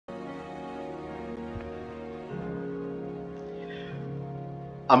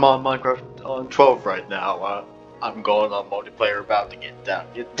I'm on Minecraft on 12 right now. I'm going on multiplayer, about to get down.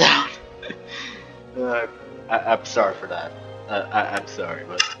 Get down. I'm sorry for that. I'm sorry,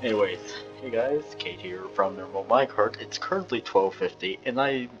 but anyways, hey guys, Kate here from Normal Minecraft. It's currently 12:50, and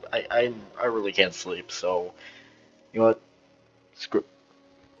I really can't sleep. So you know what? Screw.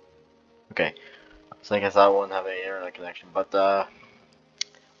 Okay, so I guess I won't have an internet connection, but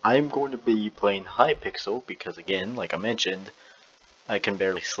I'm going to be playing Hypixel because again, like I mentioned, I can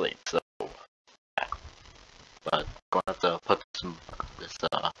barely sleep. So, yeah. But I'm gonna have to put this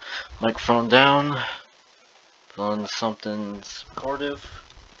microphone down. Put on something supportive.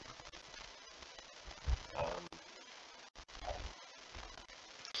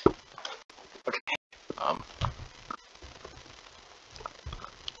 Okay.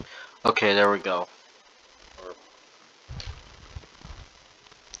 Okay, there we go.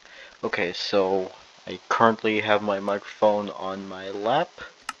 Okay, so I currently have my microphone on my lap,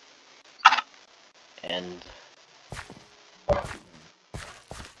 and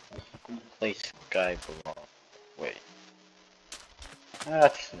place guy below. Wait,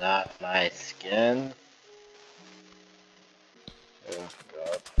 that's not my skin. Oh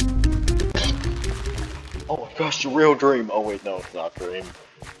god. Oh my gosh, the real Dream. Oh wait, no, it's not Dream.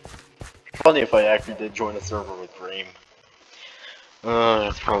 Funny if I actually did join a server with Dream.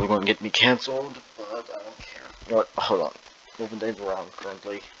 That's probably going to get me cancelled, but I don't care. You know what? Hold on. Moving things around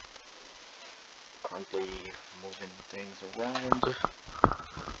currently. Moving things around.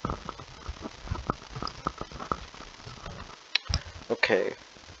 Okay.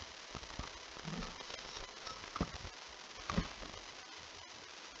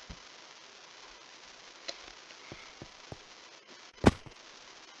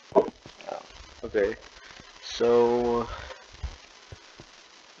 Okay. So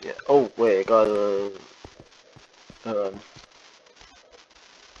yeah. Oh wait, I gotta.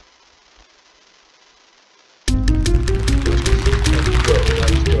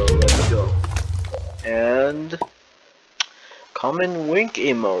 Let's go. And common wink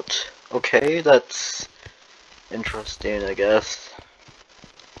emote. Okay, that's interesting, I guess.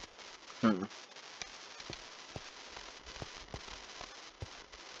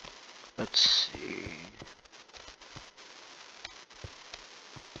 Let's see.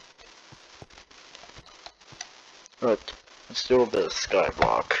 Right, let's do a bit of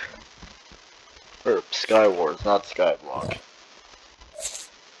Skyblock. Or Skywars, not Skyblock.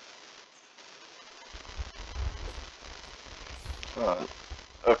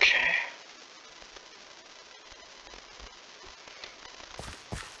 Okay.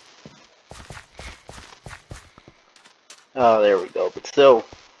 There we go, but still.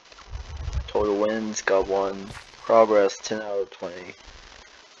 Total wins, got 1. Progress, 10 out of 20.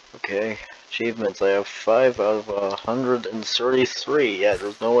 Okay. Achievements, I have 5 out of 133. Yeah,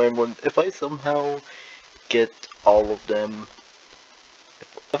 there's no way I'm going. If I somehow get all of them,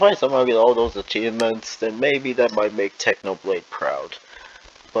 if I somehow get all those achievements, then maybe that might make Technoblade proud.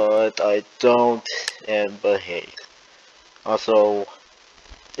 But I don't, but hey. Also,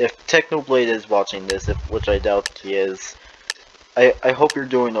 if Technoblade is watching this, which I doubt he is, I hope you're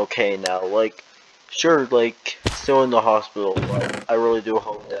doing okay now. Like, sure, like, still in the hospital, but I really do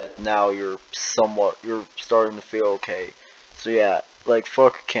hope that now you're starting to feel okay. So yeah, like,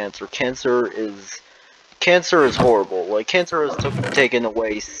 fuck cancer. Cancer is horrible. Like, cancer has taken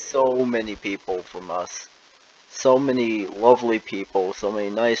away so many people from us. So many lovely people, so many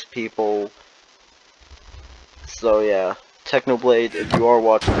nice people. So yeah, Technoblade, if you are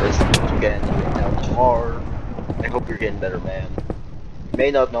watching this, which again, right now you are, I hope you're getting better, man. We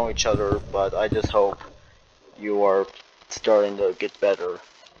may not know each other, but I just hope you are starting to get better.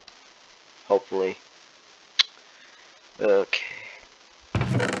 Hopefully. Okay.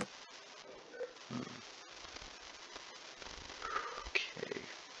 Okay.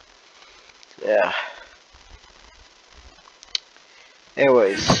 Yeah.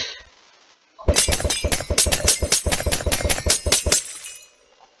 Anyways.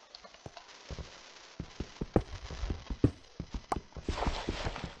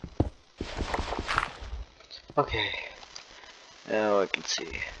 Okay. Now I can see.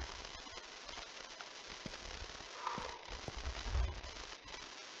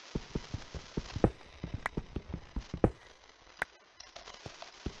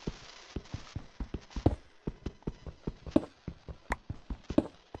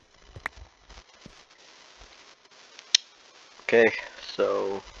 Okay,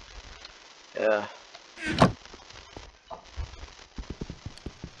 so yeah.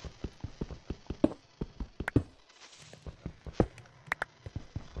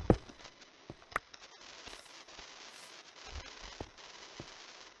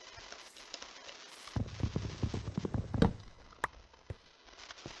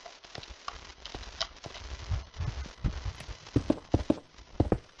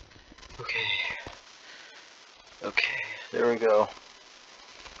 There we go.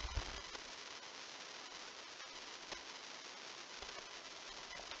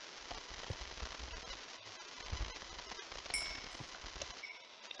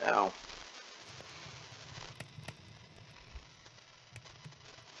 Ow.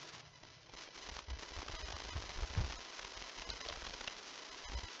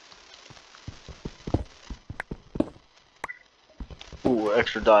 Ooh,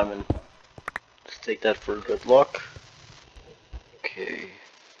 extra diamond. Let's take that for good luck. Okay.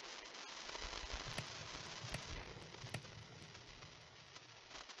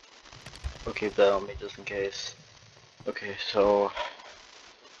 I'll keep that on me just in case. Okay, so...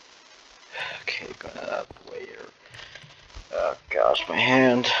 Okay, gonna out of the way here. Oh gosh, my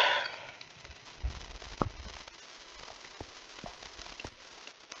hand.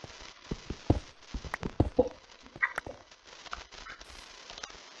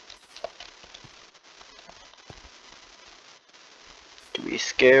 To be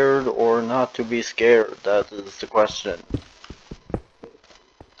scared or not to be scared? That is the question.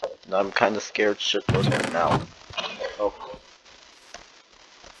 And I'm kind of scared shitless right now. Oh.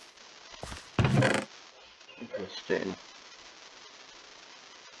 Interesting.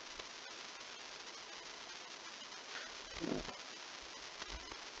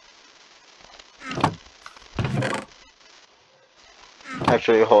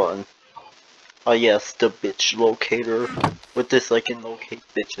 Actually, hold on. Oh yes, the bitch locator. With this I can locate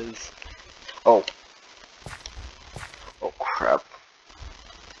bitches. Oh. Oh crap.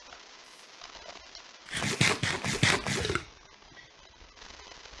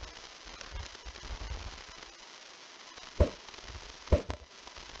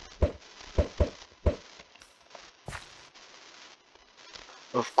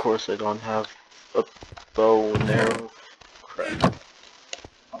 Of course I don't have a bow and arrow. Crap.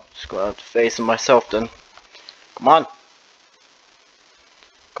 Just gonna have to face it myself then. Come on.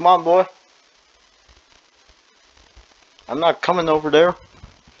 Come on, boy. I'm not coming over there.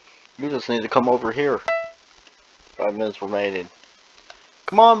 You just need to come over here. 5 minutes remaining.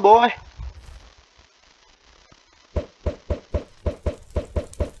 Come on, boy.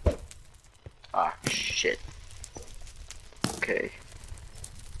 Ah, shit. Okay.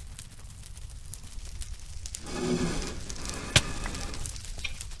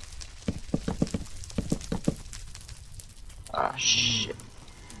 Ah, shit.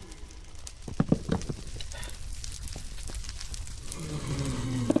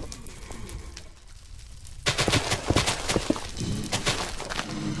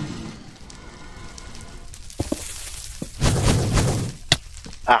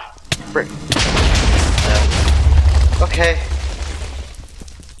 Ah, frick. Okay.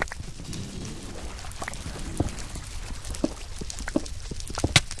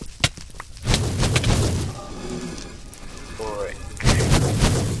 Alright.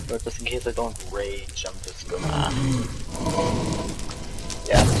 But just in case I don't rage, I'm just gonna...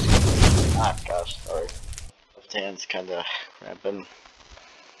 Yeah. Ah, gosh, sorry. Left hand's kinda cramping.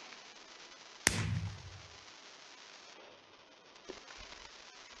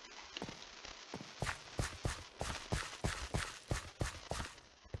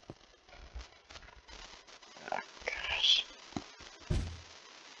 Ah, gosh.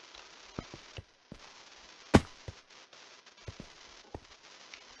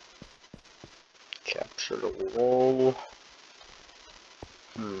 Capture the wall.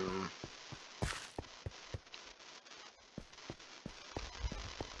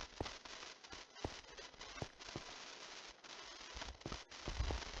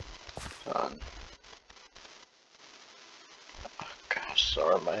 Done. Oh, gosh,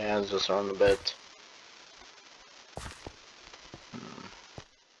 sorry, my hands just are on the bed.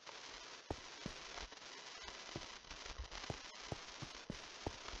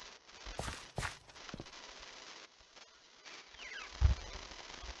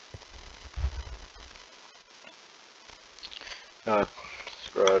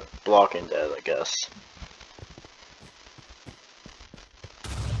 Screw it, blocking that, I guess.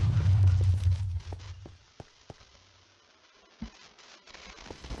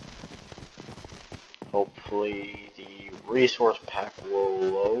 Hopefully the resource pack will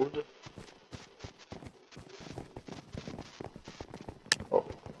load. Oh,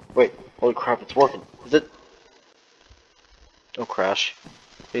 wait, holy crap, it's working. Is it? Don't crash.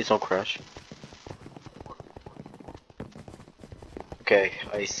 Please don't crash. Okay,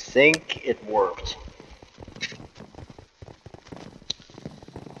 I think it worked.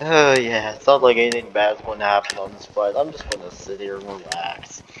 Oh yeah, it's not like anything bad's going to happen on this fight. I'm just going to sit here and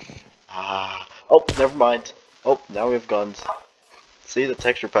relax. Oh, never mind. Oh, now we have guns. See, the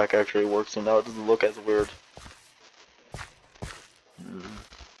texture pack actually works, so now it doesn't look as weird.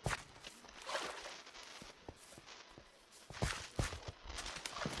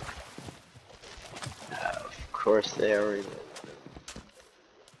 Of course they already.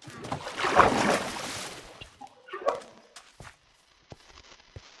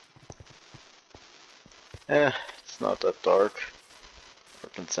 It's not that dark.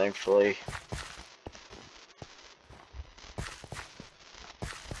 Freaking thankfully.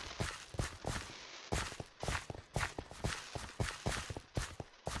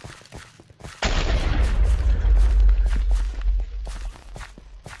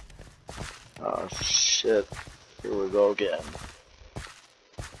 Oh shit. Here we go again.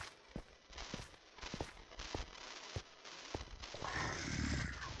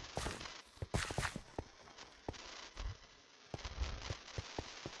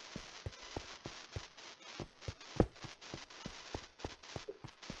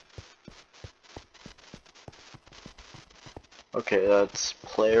 Okay, that's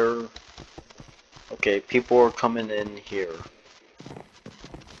player. Okay, people are coming in here.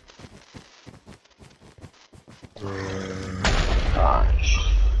 Gosh.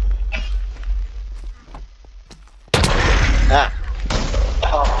 Ah!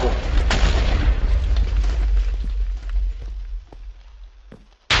 Oh.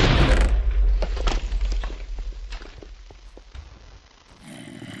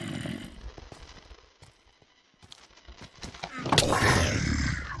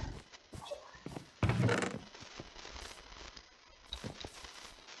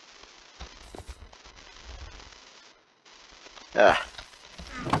 Ah.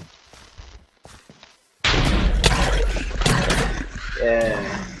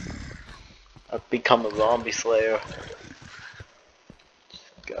 Yeah. I've become a zombie slayer.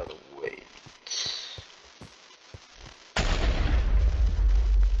 Just gotta wait.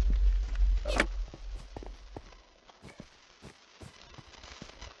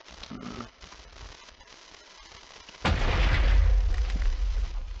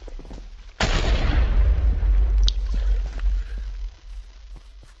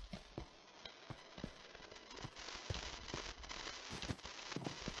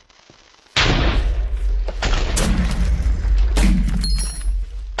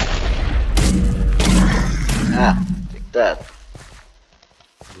 Ah, take that.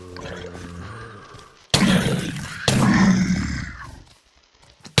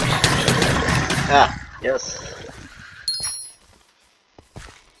 Ah, yes.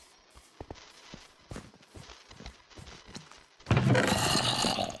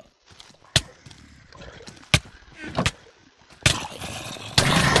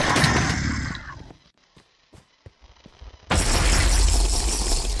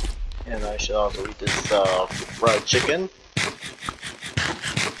 And I should also eat this fried chicken.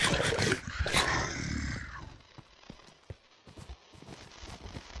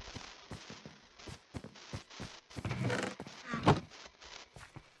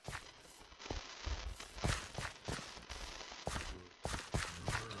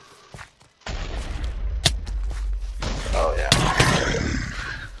 Oh yeah.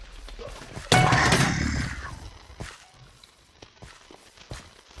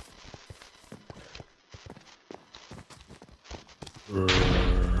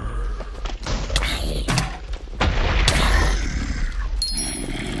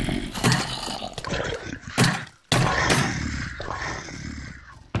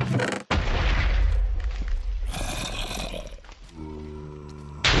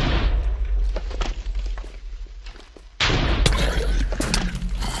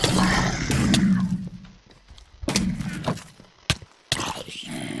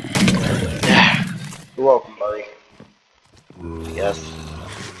 You're welcome, buddy. Yes.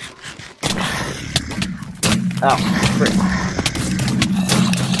 Oh, frick.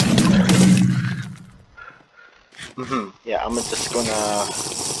 Yeah, I'm just gonna.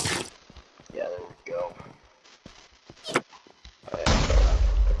 Yeah, there we go. Oh, yeah.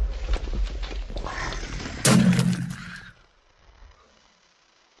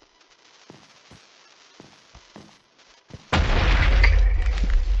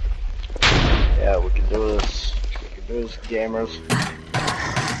 Yeah, we can do this. We can do this, gamers.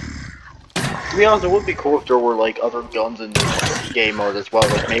 To be honest, it would be cool if there were like other guns in this game mode as well.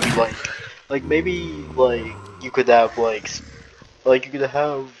 Like maybe you could have you could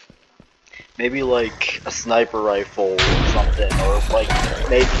have maybe like a sniper rifle or something, or like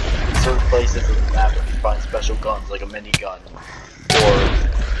maybe in certain places in the map you can find special guns like a minigun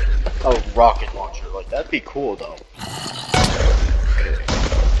or a rocket launcher. Like that'd be cool though. Okay.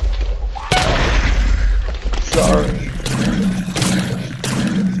 Sorry.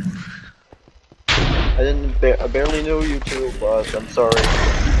 I didn't I barely know you two, boss. I'm sorry.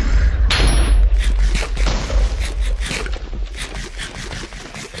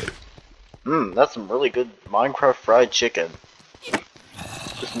 That's some really good Minecraft fried chicken.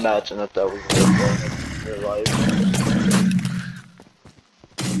 Just imagine if that was in your life.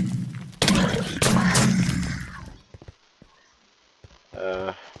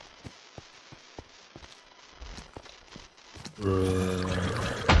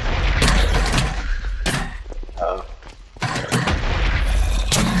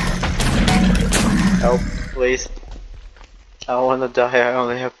 Help, please. I don't wanna die, I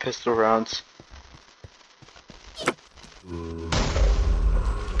only have pistol rounds.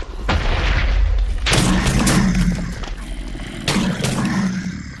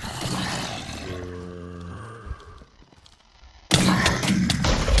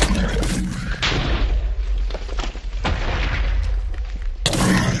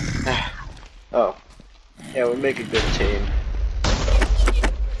 Oh. Yeah, we make a good team.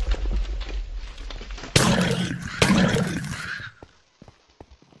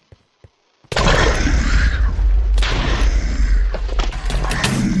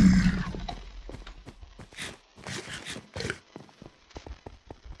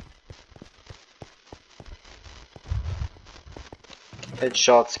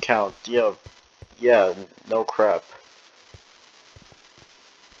 Headshots count. Yeah, no crap.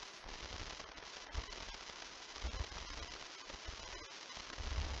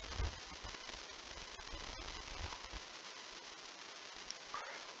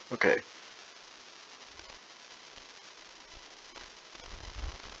 Okay.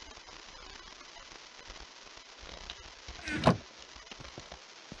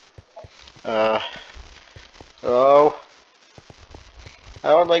 Hello? I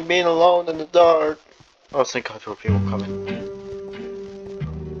don't like being alone in the dark. Oh, thank God there were people coming.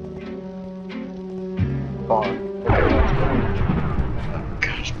 Barn. Oh,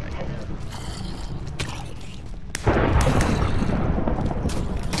 gosh, my God.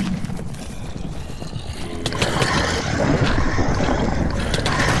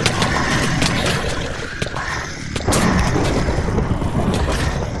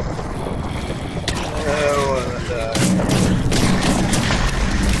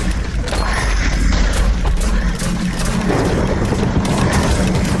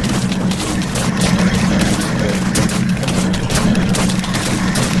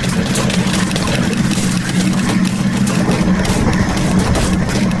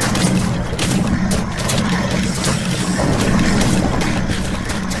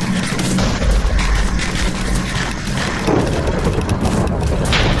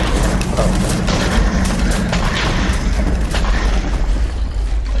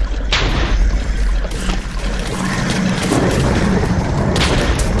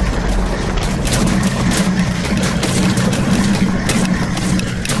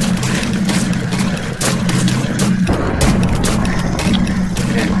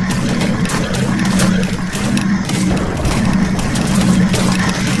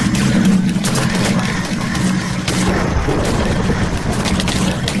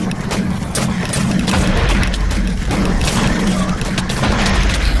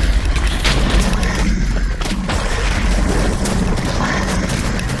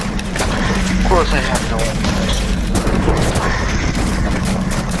 Of course I have no information.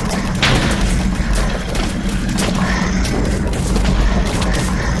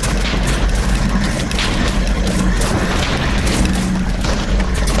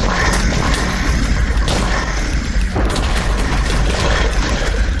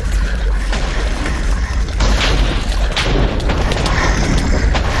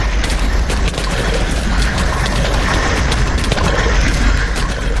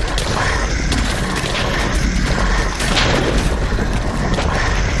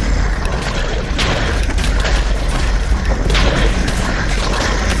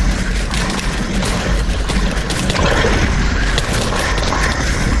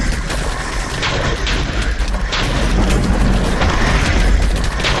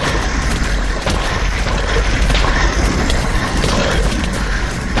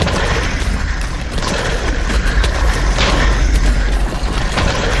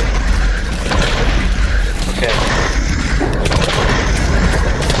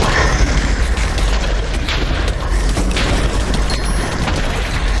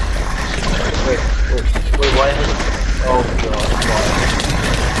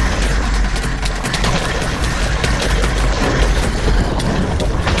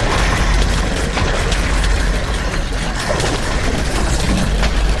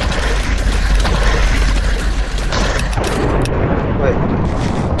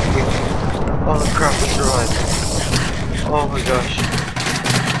 Oh my gosh.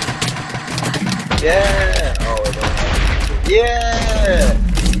 Yeah! Oh, I don't know. Yeah!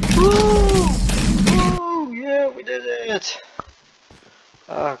 Woo! Woo! Yeah, we did it!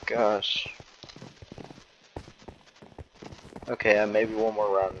 Oh gosh. Okay, maybe one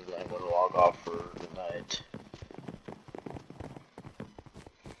more round and then I'm gonna log off for the night.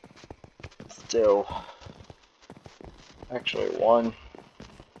 Still. Actually, one.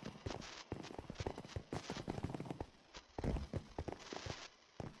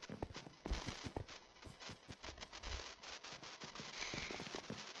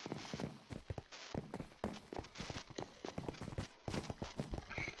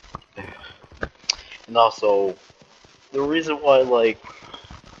 And also, the reason why, like,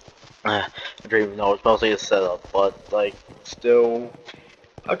 I don't even know, it's mostly a setup, but, like, still,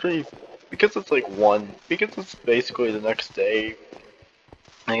 actually, because it's, like, because it's basically the next day,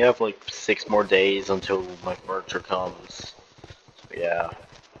 I have, like, 6 more days until my furniture comes, so, yeah.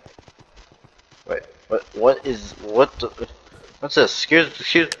 Wait, what's this? Excuse,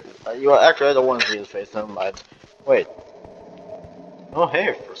 actually, I don't want to see his face, never mind. Wait. Oh,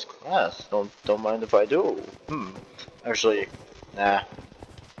 hey, first class. Don't mind if I do. Actually, nah.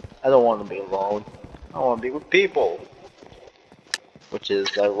 I don't want to be alone. I want to be with people. Which is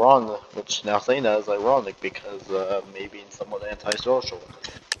ironic. Which now saying that is ironic because me being somewhat antisocial.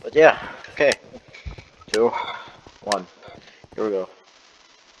 But yeah. Okay. 2, 1. Here we go.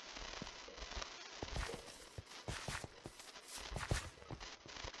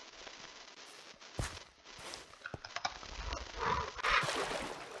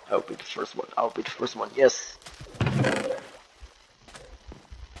 I'll be the first one. I'll be the first one. Yes.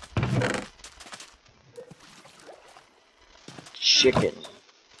 Chicken.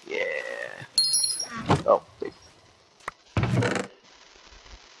 Yeah. Oh.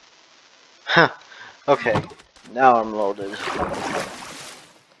 Huh. Okay. Now I'm loaded.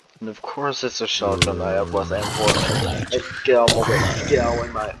 And of course it's a shotgun. I have less M4. Hey, get out of my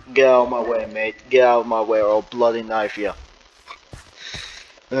way. Get out of my way, mate. Get out of my way or I'll bloody knife you.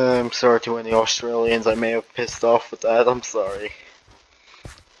 I'm sorry to any Australians I may have pissed off with that, I'm sorry.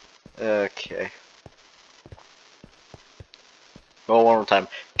 Okay. Go one more time.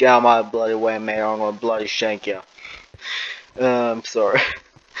 Get out of my bloody way, mate, or I'm gonna bloody shank you. I'm sorry.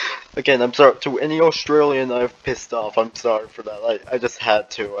 Again, I'm sorry to any Australian I've pissed off, I'm sorry for that. I just had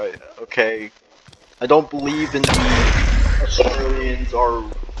to, okay. I don't believe in the Australians are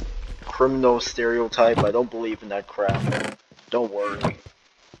criminal stereotype, I don't believe in that crap. Don't worry.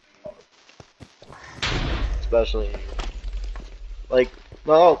 Especially, like,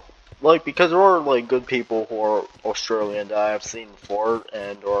 well, like, because there are, like, good people who are Australian that I have seen before,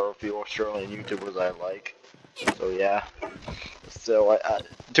 and there are a few Australian YouTubers I like, so yeah. So,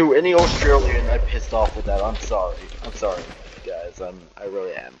 to any Australian I pissed off with that, I'm sorry, guys, I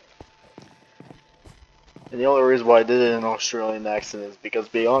really am. And the only reason why I did it in an Australian accent is because,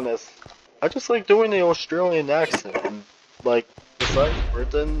 to be honest, I just like doing the Australian accent, and, like, besides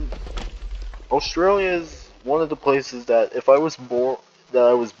Britain, Australia is one of the places that if I was born, that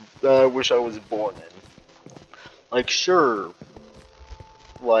I wish I was born in. Like, sure,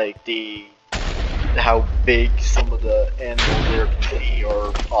 like how big some of the animals there can be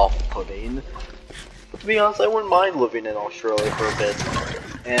are off-putting. But to be honest, I wouldn't mind living in Australia for a bit.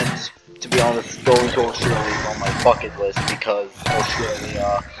 And to be honest, going to Australia is on my bucket list because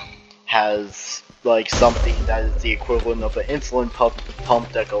Australia has like something that is the equivalent of an insulin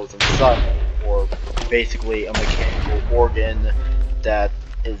pump that goes inside, or basically a mechanical organ that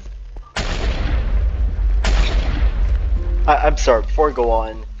is... I'm sorry, before I go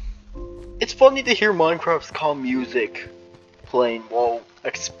on, it's funny to hear Minecraft's calm music playing while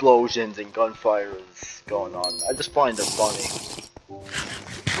explosions and gunfire is going on. I just find it funny.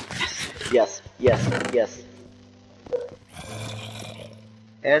 Yes.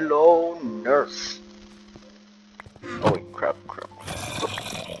 Hello, nurse. Oh wait, crap.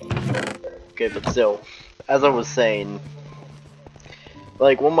 Okay, but still, as I was saying,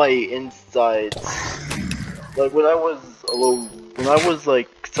 like, one of my insides, like, when I was like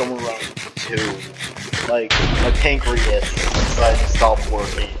somewhere around 2, like, my pancreas decided to stop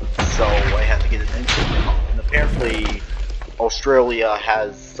working, so I had to get an insulin pump. And apparently, Australia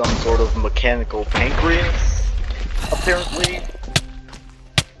has some sort of mechanical pancreas, apparently.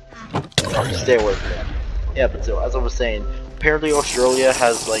 Oh, stay away from that. Yeah, but so, as I was saying, apparently Australia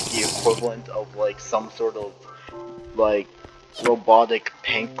has, like, the equivalent of, like, some sort of, like, robotic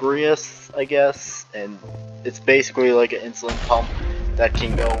pancreas, I guess, and it's basically like an insulin pump that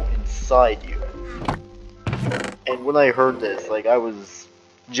can go inside you. And when I heard this, like, I was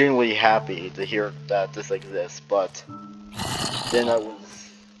genuinely happy to hear that this exists, but then I was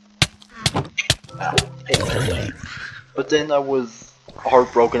but then I was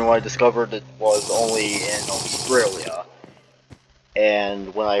heartbroken when I discovered it was only in Australia.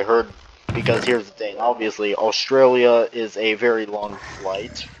 And when I heard, because here's the thing, obviously Australia is a very long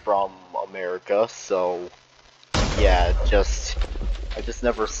flight from America, so yeah, I just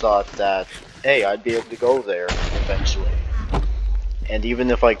never thought that, hey, I'd be able to go there eventually. And even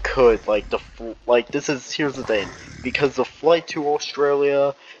if I could, like here's the thing, because the flight to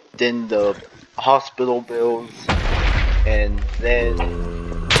Australia, then the hospital bills, and then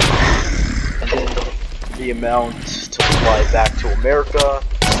the amount to fly back to America,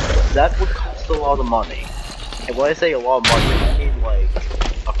 that would cost a lot of money. And when I say a lot of money, I mean like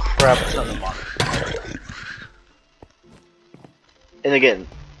a crap ton of money. And again,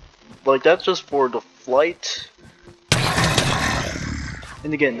 like that's just for the flight.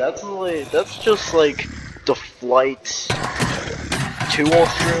 And again, that's just like the flight to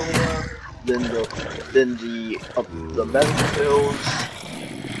Australia, then the medical bills,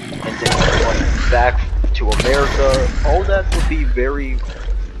 and then like back to America. All that would be very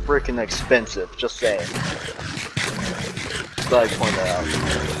freaking expensive. Just saying. But I point that out.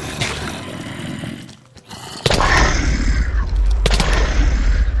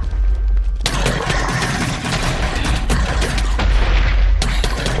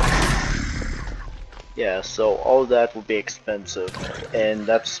 Yeah, so all that will be expensive, and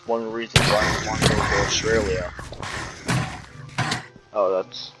that's one of the reasons why I want to go to Australia. Oh,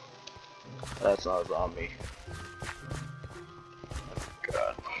 that's not a zombie.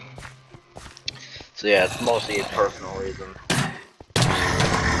 God. So yeah, it's mostly a personal reason.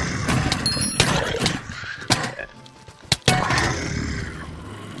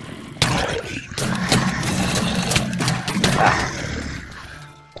 Ah.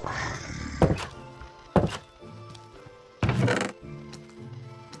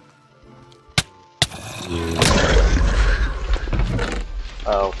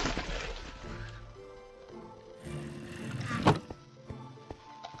 Oh.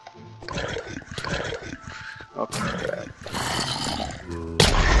 Oh crap.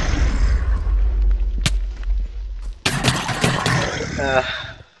 Crap.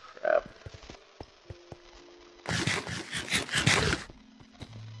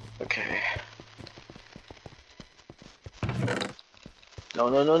 Okay. No,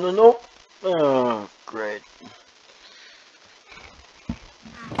 no, no, no, no! Oh, great.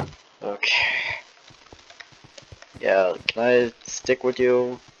 Okay. Yeah, can I stick with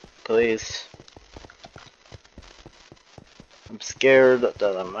you, please? I'm scared that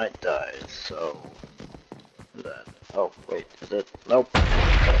I might die, so... that. Oh, wait, is it? Nope.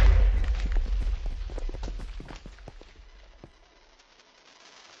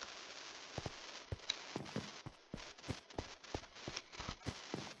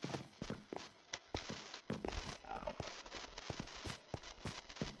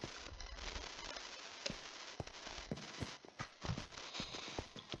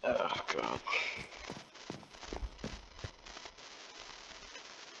 Oh, God.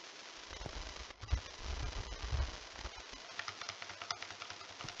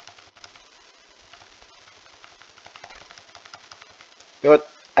 You know what?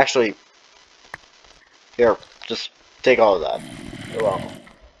 Actually, here, just take all of that. You're welcome.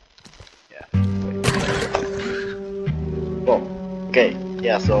 Yeah. Whoa. Okay.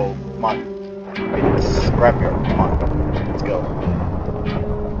 Yeah. So, come on. Wait, scrapyard. Come on. Let's go.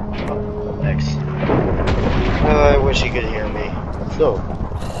 What next? I wish he could hear me. So.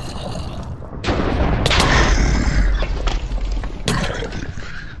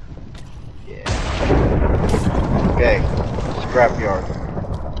 Yeah. Okay. Scrapyard.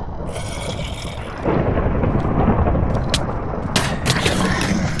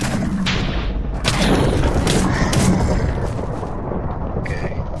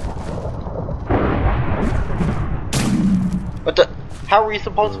 What the? How are we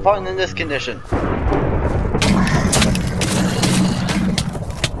supposed to find in this condition?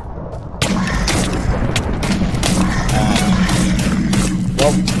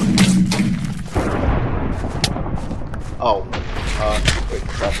 Nope. Oh. Wait,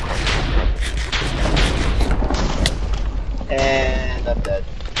 crap. And I'm dead.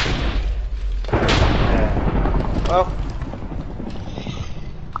 Well.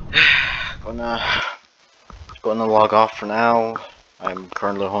 Gonna log off for now. I'm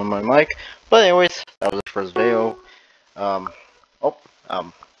currently on my mic. But anyways, that was the first video.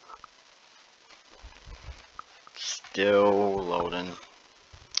 Still loading.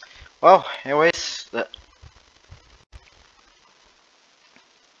 Well, anyways,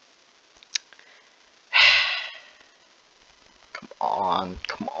 on,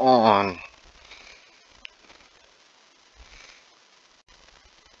 come on.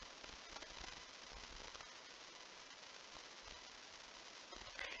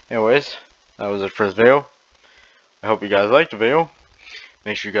 Anyways, that was it for this video. I hope you guys liked the video.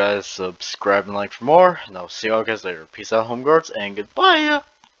 Make sure you guys subscribe and like for more, and I'll see y'all guys later. Peace out, home guards, and goodbye.